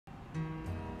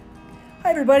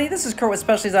Hi everybody, this is Kurt with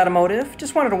Specialties Automotive.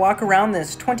 Just wanted to walk around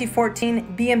this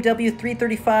 2014 BMW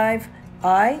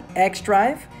 335i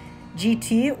X-Drive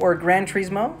GT or Gran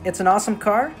Turismo. It's an awesome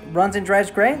car, it runs and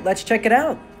drives great. Let's check it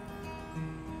out.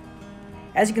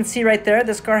 As you can see right there,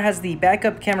 this car has the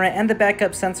backup camera and the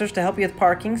backup sensors to help you with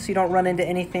parking so you don't run into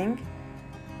anything.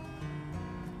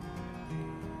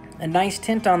 A nice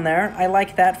tint on there. I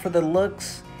like that for the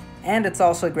looks, and it's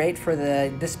also great for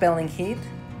the dispelling heat.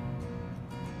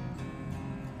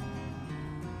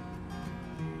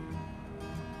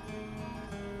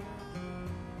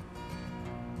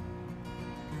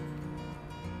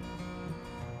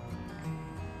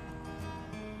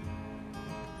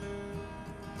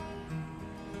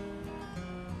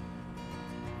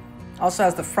 Also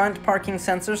has the front parking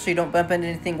sensor so you don't bump into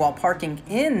anything while parking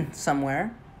in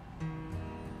somewhere.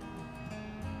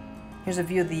 Here's a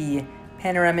view of the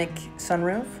panoramic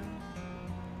sunroof.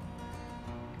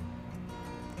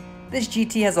 This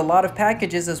GT has a lot of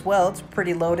packages as well. It's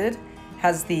pretty loaded.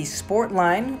 Has the Sport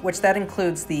line, which that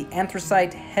includes the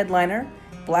anthracite headliner,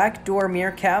 black door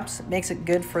mirror caps, makes it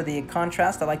good for the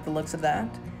contrast. I like the looks of that.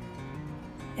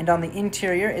 And on the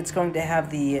interior, it's going to have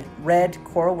the red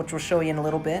coral, which we'll show you in a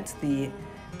little bit. The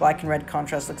black and red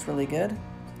contrast looks really good.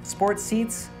 Sport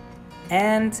seats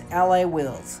and alloy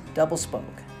wheels, double spoke.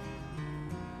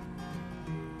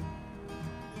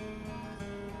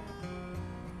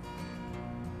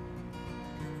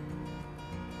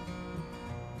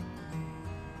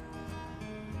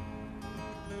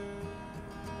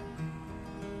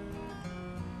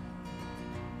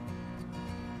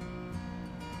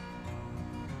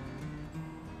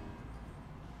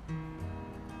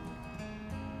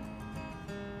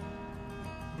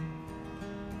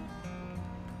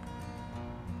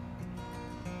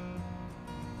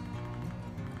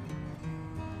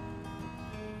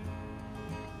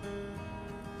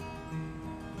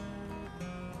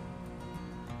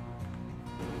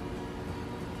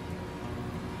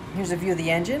 Here's a view of the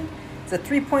engine. It's a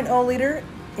 3.0 liter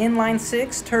inline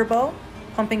 6 turbo,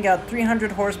 pumping out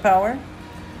 300 horsepower.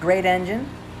 Great engine.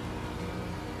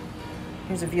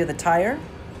 Here's a view of the tire.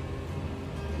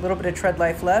 A little bit of tread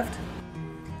life left.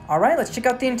 Alright, let's check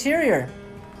out the interior.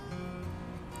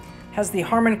 Has the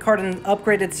Harman Kardon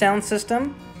upgraded sound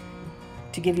system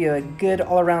to give you a good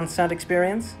all-around sound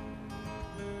experience.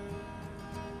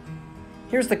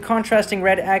 Here's the contrasting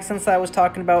red accents I was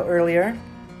talking about earlier,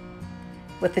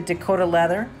 with the Dakota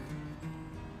leather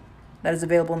that is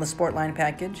available in the Sport line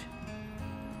package.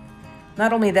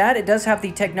 Not only that, it does have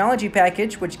the technology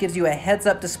package, which gives you a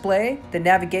heads-up display, the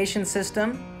navigation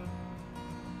system.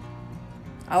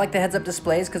 I like the heads-up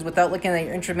displays because without looking at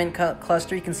your instrument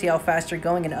cluster, you can see how fast you're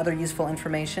going and other useful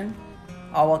information,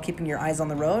 all while keeping your eyes on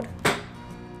the road.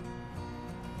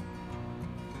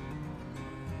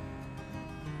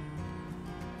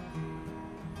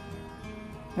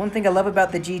 One thing I love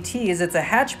about the GT is it's a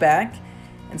hatchback,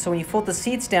 and so when you fold the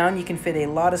seats down, you can fit a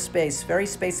lot of space, very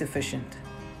space efficient.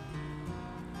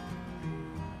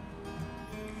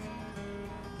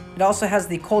 It also has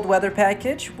the cold weather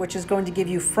package, which is going to give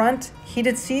you front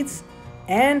heated seats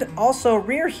and also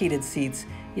rear heated seats.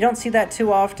 You don't see that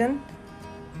too often.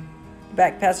 The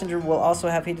back passenger will also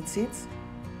have heated seats.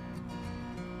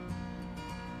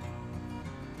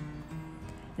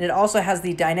 And it also has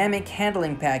the dynamic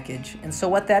handling package. And so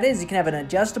what that is, you can have an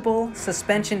adjustable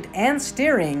suspension and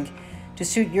steering to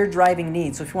suit your driving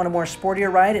needs. So if you want a more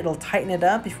sportier ride, it'll tighten it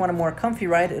up. If you want a more comfy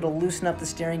ride, it'll loosen up the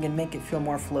steering and make it feel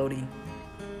more floaty.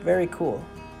 Very cool.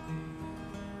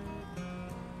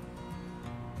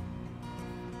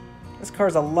 This car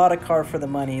is a lot of car for the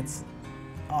money. It's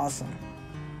awesome.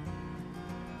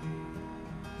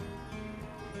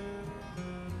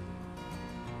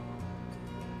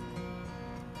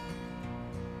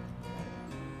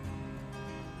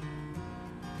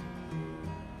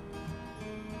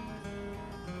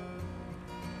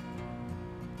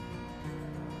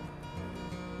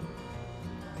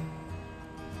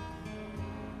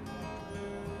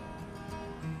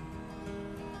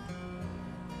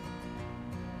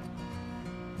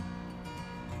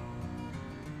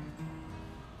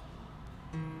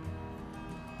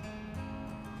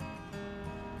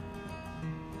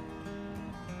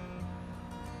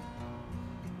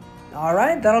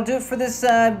 Alright, that'll do it for this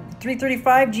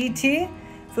 335 GT.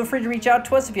 Feel free to reach out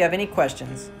to us if you have any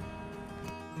questions.